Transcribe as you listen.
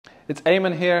It's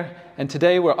Eamon here, and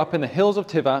today we're up in the hills of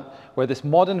Tivat, where this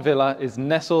modern villa is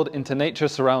nestled into nature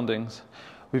surroundings.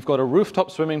 We've got a rooftop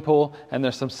swimming pool and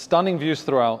there's some stunning views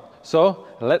throughout. So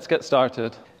let's get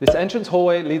started. This entrance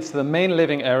hallway leads to the main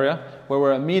living area, where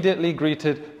we're immediately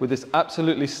greeted with this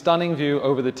absolutely stunning view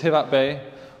over the Tivat Bay.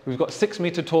 We've got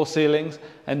 6-meter tall ceilings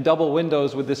and double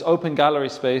windows with this open gallery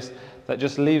space that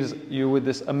just leaves you with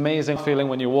this amazing feeling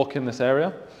when you walk in this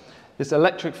area. This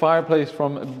electric fireplace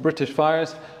from British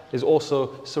Fires is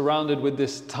also surrounded with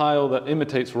this tile that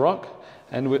imitates rock,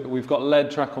 and we've got LED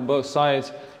track on both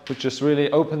sides, which just really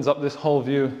opens up this whole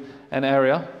view and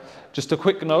area. Just a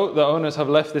quick note, the owners have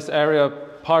left this area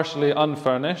partially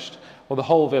unfurnished, or the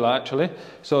whole villa actually,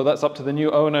 so that's up to the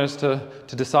new owners to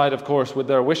decide, of course, with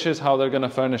their wishes how they're going to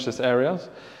furnish this area.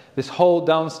 This whole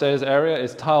downstairs area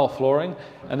is tile flooring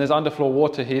and there's underfloor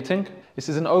water heating. This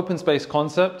is an open space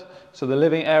concept, so the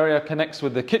living area connects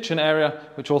with the kitchen area,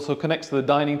 which also connects to the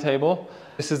dining table.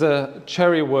 This is a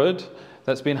cherry wood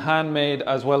that's been handmade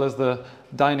as well as the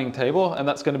dining table, and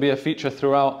that's going to be a feature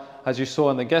throughout, as you saw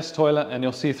in the guest toilet, and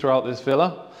you'll see throughout this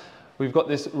villa. We've got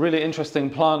this really interesting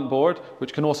plant board,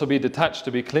 which can also be detached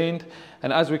to be cleaned.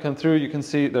 And as we come through, you can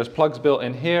see there's plugs built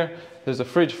in here. There's a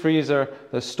fridge freezer,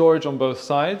 there's storage on both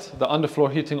sides. The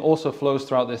underfloor heating also flows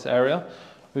throughout this area.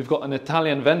 We've got an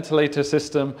Italian ventilator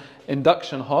system,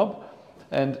 induction hob,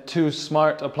 and 2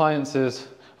 smart appliances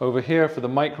over here for the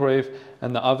microwave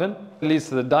and the oven. It leads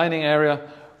to the dining area,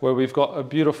 where we've got a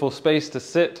beautiful space to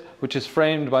sit, which is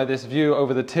framed by this view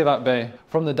over the Tivat Bay.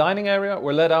 From the dining area,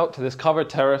 we're led out to this covered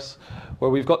terrace, where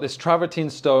we've got this travertine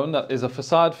stone that is a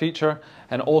facade feature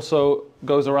and also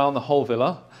goes around the whole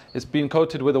villa. It's been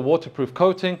coated with a waterproof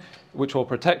coating, which will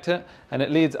protect it, and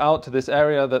it leads out to this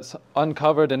area that's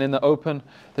uncovered and in the open.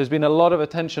 There's been a lot of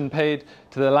attention paid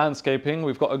to the landscaping.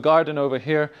 We've got a garden over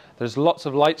here. There's lots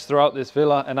of lights throughout this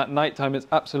villa, and at nighttime it's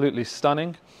absolutely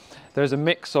stunning. There's a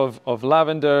mix of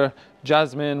lavender,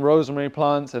 jasmine, rosemary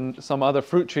plants and some other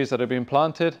fruit trees that have been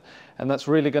planted, and that's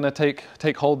really going to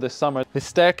take hold this summer. This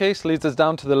staircase leads us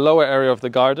down to the lower area of the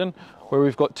garden, where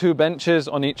we've got 2 benches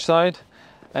on each side,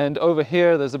 and over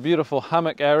here there's a beautiful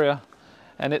hammock area,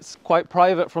 and it's quite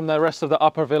private from the rest of the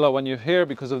upper villa when you're here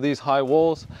because of these high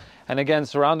walls, and again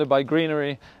surrounded by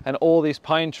greenery, and all these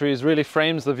pine trees really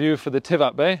frames the view for the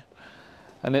Tivat Bay.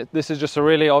 And this is just a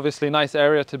really obviously nice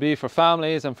area to be for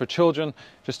families and for children,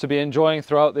 just to be enjoying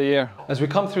throughout the year. As we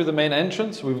come through the main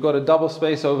entrance, we've got a double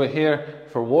space over here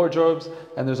for wardrobes,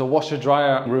 and there's a washer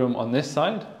dryer room on this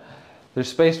side. There's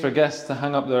space for guests to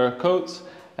hang up their coats,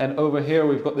 and over here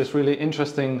we've got this really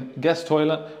interesting guest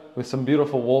toilet with some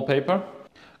beautiful wallpaper.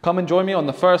 Come and join me on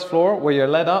the first floor, where you're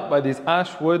led up by these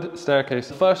ash wood staircases.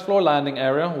 The first floor landing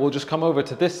area, we'll just come over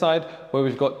to this side, where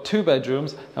we've got 2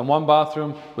 bedrooms and 1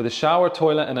 bathroom with a shower,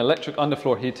 toilet and electric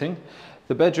underfloor heating.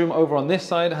 The bedroom over on this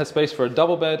side has space for a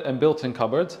double bed and built-in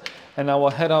cupboards. And now we'll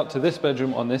head out to this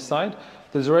bedroom on this side.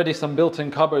 There's already some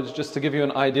built-in cupboards just to give you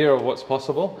an idea of what's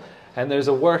possible. And there's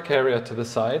a work area to the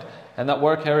side, and that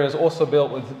work area is also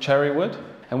built with cherry wood.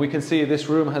 And we can see this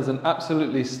room has an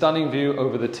absolutely stunning view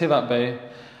over the Tivat Bay.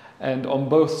 And on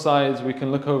both sides, we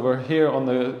can look over here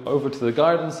over to the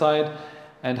garden side,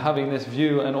 and having this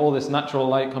view and all this natural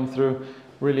light come through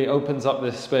really opens up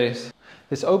this space.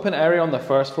 This open area on the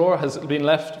first floor has been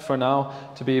left for now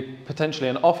to be potentially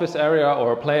an office area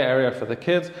or a play area for the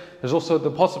kids. There's also the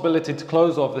possibility to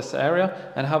close off this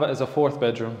area and have it as a 4th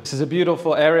bedroom. This is a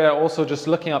beautiful area. Also, just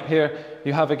looking up here,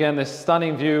 you have again this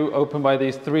stunning view opened by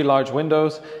these 3 large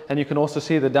windows, and you can also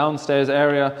see the downstairs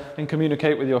area and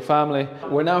communicate with your family.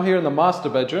 We're now here in the master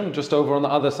bedroom, just over on the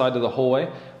other side of the hallway,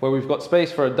 where we've got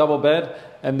space for a double bed,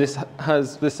 and this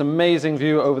has this amazing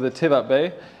view over the Tivat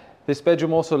Bay. This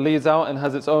bedroom also leads out and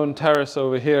has its own terrace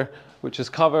over here, which is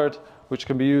covered, which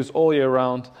can be used all year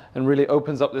round, and really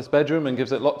opens up this bedroom and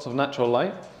gives it lots of natural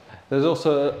light. There's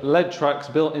also LED tracks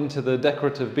built into the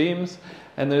decorative beams,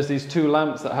 and there's these 2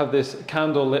 lamps that have this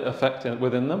candle lit effect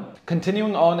within them.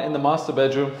 Continuing on in the master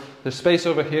bedroom, there's space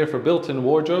over here for built-in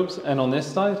wardrobes, and on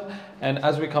this side, and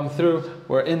as we come through,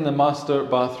 we're in the master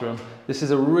bathroom. This is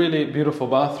a really beautiful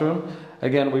bathroom.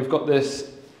 Again, we've got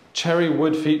this cherry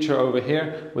wood feature over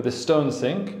here with a stone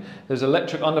sink. There's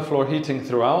electric underfloor heating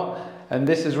throughout, and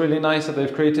this is really nice that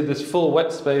they've created this full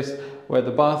wet space where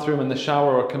the bathroom and the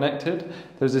shower are connected.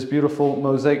 There's this beautiful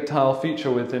mosaic tile feature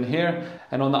within here,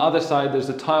 and on the other side there's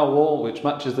a tile wall which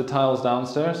matches the tiles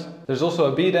downstairs. There's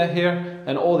also a bidet here,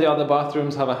 and all the other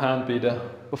bathrooms have a hand bidet.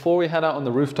 Before we head out on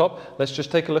the rooftop, let's just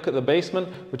take a look at the basement,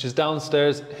 which is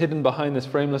downstairs hidden behind this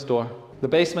frameless door. The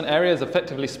basement area is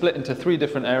effectively split into 3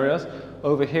 different areas.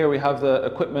 Over here we have the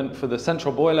equipment for the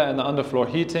central boiler and the underfloor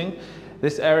heating.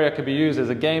 This area could be used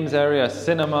as a games area, a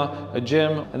cinema, a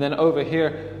gym, and then over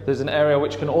here there's an area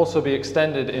which can also be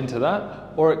extended into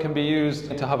that, or it can be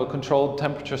used to have a controlled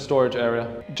temperature storage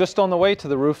area. Just on the way to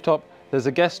the rooftop, there's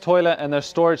a guest toilet and there's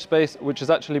storage space which is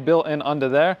actually built in under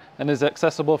there and is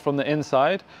accessible from the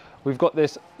inside. We've got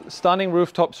this stunning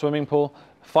rooftop swimming pool,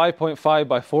 5.5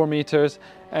 by 4 meters,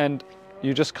 and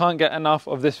you just can't get enough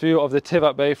of this view of the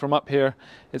Tivat Bay from up here.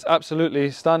 It's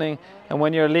absolutely stunning, and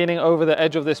when you're leaning over the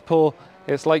edge of this pool,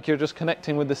 it's like you're just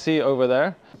connecting with the sea over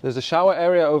there. There's a shower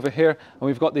area over here, and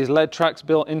we've got these LED tracks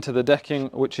built into the decking,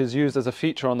 which is used as a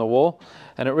feature on the wall,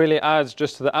 and it really adds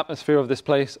just to the atmosphere of this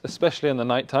place, especially in the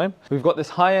nighttime. We've got this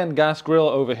high-end gas grill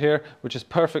over here, which is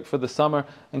perfect for the summer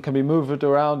and can be moved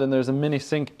around, and there's a mini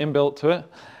sink inbuilt to it.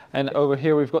 And over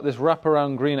here we've got this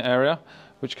wraparound green area,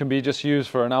 which can be just used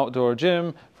for an outdoor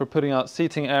gym, for putting out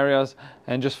seating areas,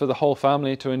 and just for the whole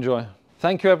family to enjoy.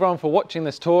 Thank you everyone for watching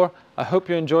this tour. I hope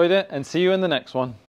you enjoyed it, and see you in the next one.